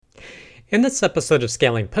In this episode of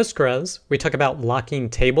Scaling Postgres, we talk about locking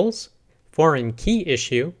tables, foreign key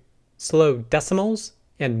issue, slow decimals,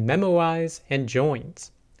 and Memoize and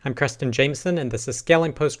joins. I'm Preston Jameson, and this is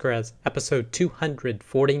Scaling Postgres, episode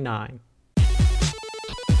 249.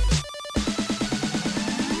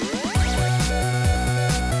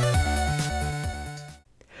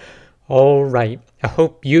 All right, I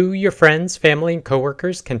hope you, your friends, family, and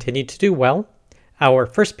coworkers continue to do well. Our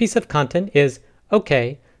first piece of content is,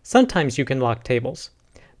 okay, sometimes you can lock tables.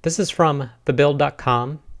 This is from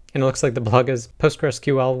thebuild.com, and it looks like the blog is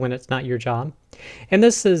PostgreSQL when it's not your job. And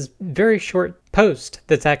this is a very short post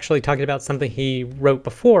that's actually talking about something he wrote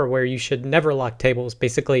before where you should never lock tables.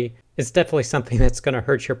 Basically, it's definitely something that's going to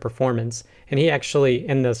hurt your performance. And he actually,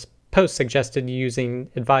 in this post, suggested using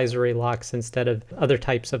advisory locks instead of other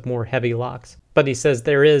types of more heavy locks. But he says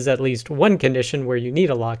there is at least one condition where you need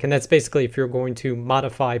a lock, and that's basically if you're going to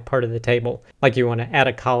modify part of the table. Like you want to add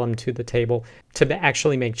a column to the table. To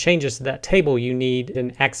actually make changes to that table, you need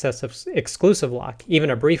an access exclusive lock,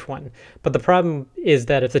 even a brief one. But the problem is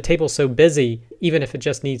that if the table's so busy, even if it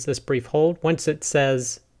just needs this brief hold, once it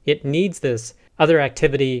says it needs this, other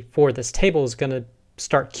activity for this table is going to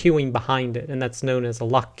start queuing behind it, and that's known as a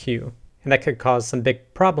lock queue. And that could cause some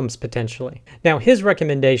big problems potentially. Now, his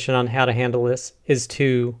recommendation on how to handle this is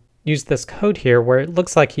to use this code here where it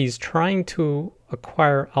looks like he's trying to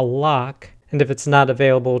acquire a lock, and if it's not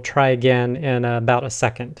available, try again in about a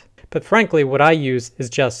second. But frankly, what I use is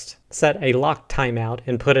just set a lock timeout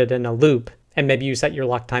and put it in a loop, and maybe you set your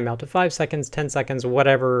lock timeout to 5 seconds, 10 seconds,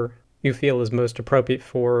 whatever you feel is most appropriate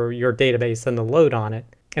for your database and the load on it,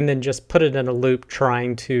 and then just put it in a loop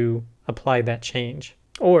trying to apply that change.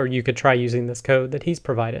 Or you could try using this code that he's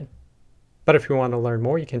provided. But if you want to learn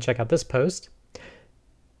more, you can check out this post.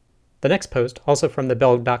 The next post, also from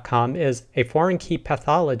thebuild.com, is a foreign key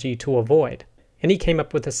pathology to avoid. And he came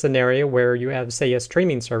up with a scenario where you have, say, a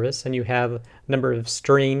streaming service, and you have a number of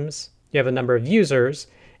streams, you have a number of users,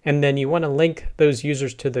 and then you want to link those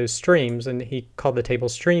users to those streams, and he called the table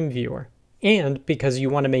Stream Viewer. And because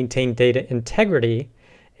you want to maintain data integrity,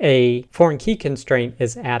 a foreign key constraint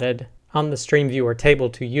is added on the Stream Viewer table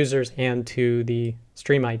to users and to the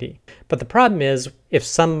stream ID. But the problem is, if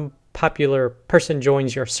some popular person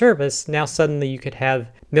joins your service, now suddenly you could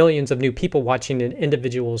have millions of new people watching an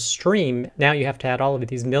individual stream. Now you have to add all of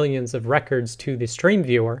these millions of records to the Stream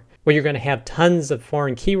Viewer, where you're going to have tons of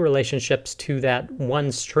foreign key relationships to that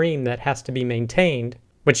one stream that has to be maintained,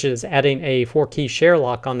 which is adding a 4-key share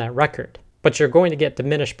lock on that record. But you're going to get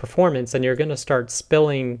diminished performance, and you're going to start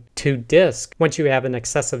spilling to disk once you have an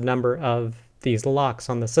excessive number of these locks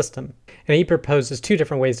on the system. And he proposes 2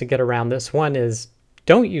 different ways to get around this. One is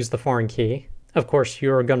don't use the foreign key. Of course,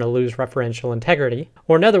 you're going to lose referential integrity.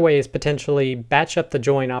 Or another way is potentially batch up the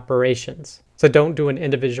join operations. So don't do an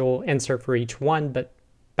individual insert for each one, but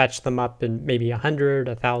batch them up in maybe 100,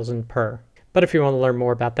 1,000 per. But if you want to learn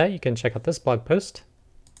more about that, you can check out this blog post.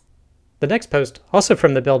 The next post, also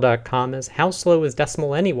from thebuild.com, is how slow is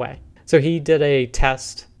decimal anyway? So he did a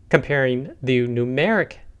test comparing the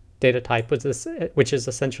numeric data type, which is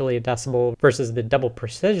essentially a decimal, versus the double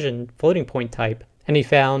precision floating point type. And he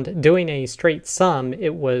found doing a straight sum,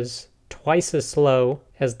 it was twice as slow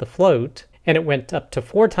as the float, and it went up to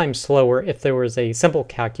 4 times slower if there was a simple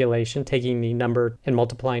calculation, taking the number and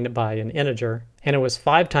multiplying it by an integer. And it was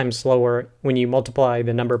 5 times slower when you multiply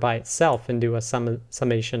the number by itself and do a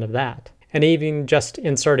summation of that. And even just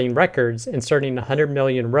inserting records, inserting 100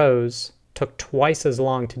 million rows took twice as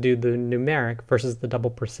long to do the numeric versus the double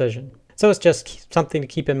precision. So it's just something to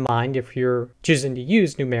keep in mind if you're choosing to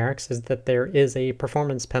use numerics, is that there is a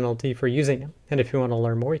performance penalty for using them. And if you want to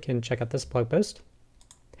learn more, you can check out this blog post.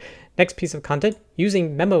 Next piece of content,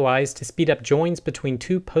 using Memoize to speed up joins between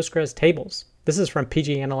 2 Postgres tables. This is from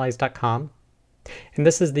pganalyze.com. And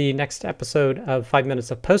this is the next episode of 5 Minutes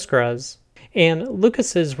of Postgres. And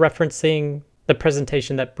Lucas is referencing the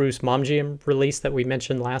presentation that Bruce Momjian released that we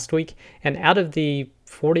mentioned last week. And out of the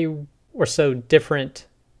 40 or so different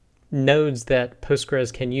nodes that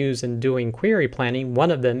Postgres can use in doing query planning, one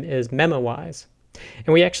of them is Memoize.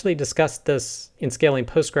 And we actually discussed this in Scaling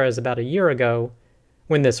Postgres about a year ago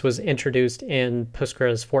when this was introduced in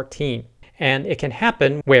Postgres 14. And it can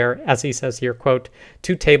happen where, as he says here, quote,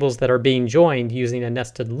 2 tables that are being joined using a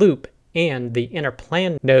nested loop, and the inner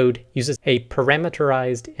plan node uses a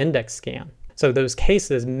parameterized index scan. So those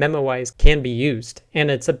cases, Memoize can be used.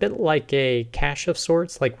 And it's a bit like a cache of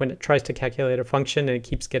sorts, like when it tries to calculate a function and it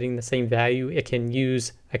keeps getting the same value, it can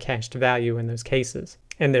use a cached value in those cases.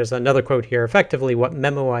 And there's another quote here. Effectively, what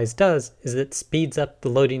Memoize does is it speeds up the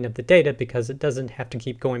loading of the data because it doesn't have to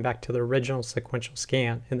keep going back to the original sequential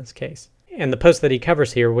scan in this case. And the post that he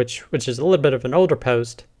covers here, which is a little bit of an older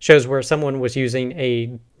post, shows where someone was using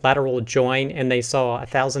a lateral join and they saw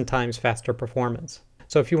 1,000 times faster performance.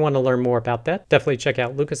 So if you want to learn more about that, definitely check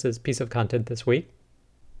out Lucas's piece of content this week.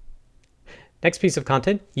 Next piece of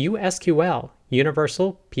content, USQL,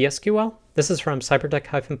 Universal PSQL. This is from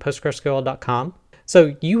cyberdeck-postgresql.com.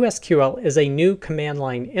 So USQL is a new command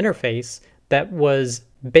line interface that was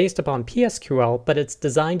based upon PSQL, but it's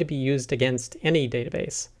designed to be used against any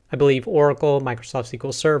database. I believe Oracle, Microsoft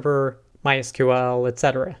SQL Server, MySQL,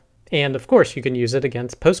 etc. And of course, you can use it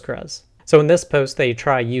against Postgres. So in this post, they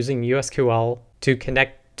try using USQL to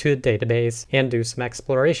connect to the database and do some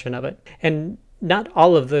exploration of it. And not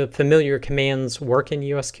all of the familiar commands work in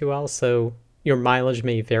USQL, so your mileage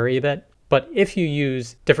may vary a bit. But if you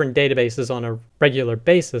use different databases on a regular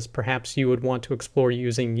basis, perhaps you would want to explore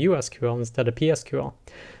using USQL instead of PSQL.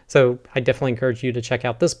 So I definitely encourage you to check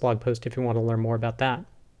out this blog post if you want to learn more about that.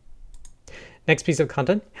 Next piece of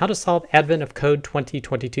content, how to solve Advent of Code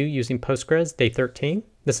 2022 using Postgres, day 13.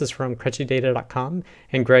 This is from crunchdata.com,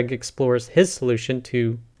 and Greg explores his solution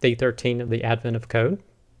to day 13 of the Advent of Code.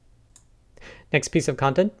 Next piece of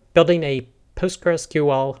content, building a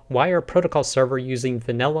PostgreSQL wire protocol server using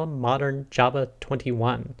vanilla modern Java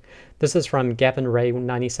 21. This is from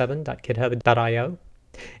gavinray97.github.io.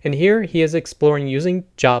 And here he is exploring using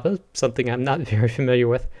Java, something I'm not very familiar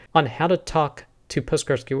with, on how to talk to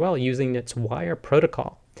PostgreSQL using its wire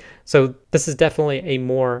protocol. So this is definitely a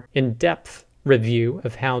more in-depth review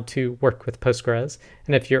of how to work with Postgres.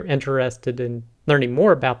 And if you're interested in learning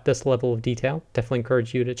more about this level of detail, definitely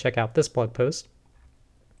encourage you to check out this blog post.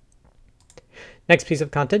 Next piece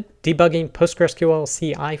of content, debugging PostgreSQL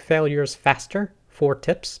CI failures faster, 4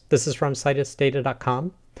 tips. This is from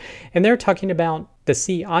citusdata.com. And they're talking about the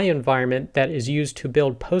CI environment that is used to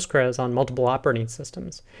build Postgres on multiple operating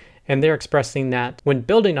systems. And they're expressing that when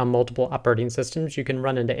building on multiple operating systems, you can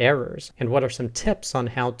run into errors. And what are some tips on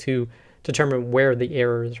how to determine where the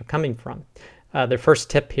errors are coming from? Their first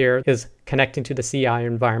tip here is connecting to the CI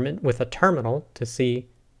environment with a terminal to see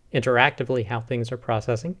interactively how things are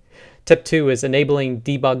processing. Tip 2 is enabling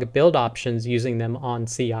debug build options using them on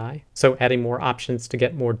CI, so adding more options to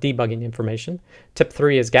get more debugging information. Tip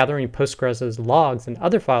 3 is gathering Postgres' logs and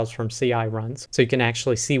other files from CI runs, so you can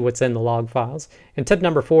actually see what's in the log files. And tip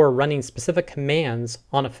number 4, running specific commands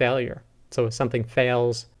on a failure. So if something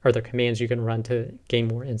fails, are there commands you can run to gain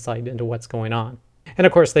more insight into what's going on? And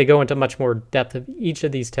of course, they go into much more depth of each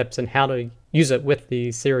of these tips and how to use it with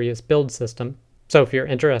the Sirius build system. So if you're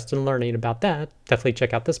interested in learning about that, definitely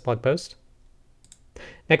check out this blog post.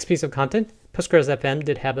 Next piece of content, Postgres FM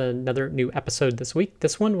did have another new episode this week.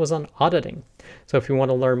 This one was on auditing. So if you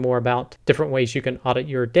want to learn more about different ways you can audit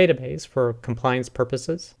your database for compliance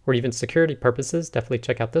purposes or even security purposes, definitely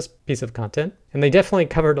check out this piece of content. And they definitely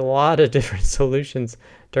covered a lot of different solutions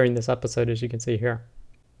during this episode, as you can see here.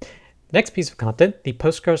 Next piece of content, the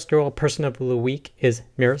PostgreSQL Person of the Week is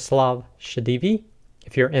Miroslav Shadivi.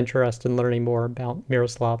 If you're interested in learning more about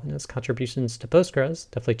Miroslav and his contributions to Postgres,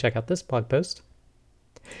 definitely check out this blog post.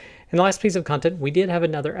 And the last piece of content, we did have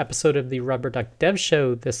another episode of the Rubber Duck Dev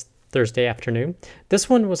Show this Thursday afternoon. This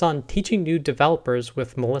one was on teaching new developers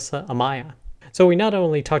with Melissa Amaya. So we not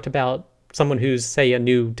only talked about someone who's, say, a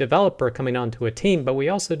new developer coming onto a team, but we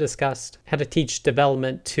also discussed how to teach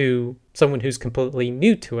development to someone who's completely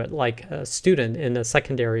new to it, like a student in a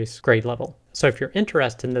secondary grade level. So if you're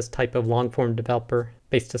interested in this type of long-form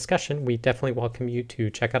developer-based discussion, we definitely welcome you to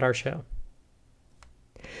check out our show.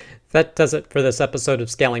 That does it for this episode of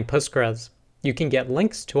Scaling Postgres. You can get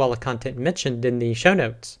links to all the content mentioned in the show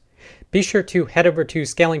notes. Be sure to head over to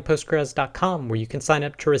scalingpostgres.com where you can sign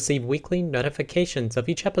up to receive weekly notifications of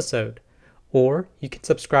each episode, or you can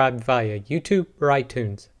subscribe via YouTube or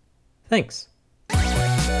iTunes. Thanks.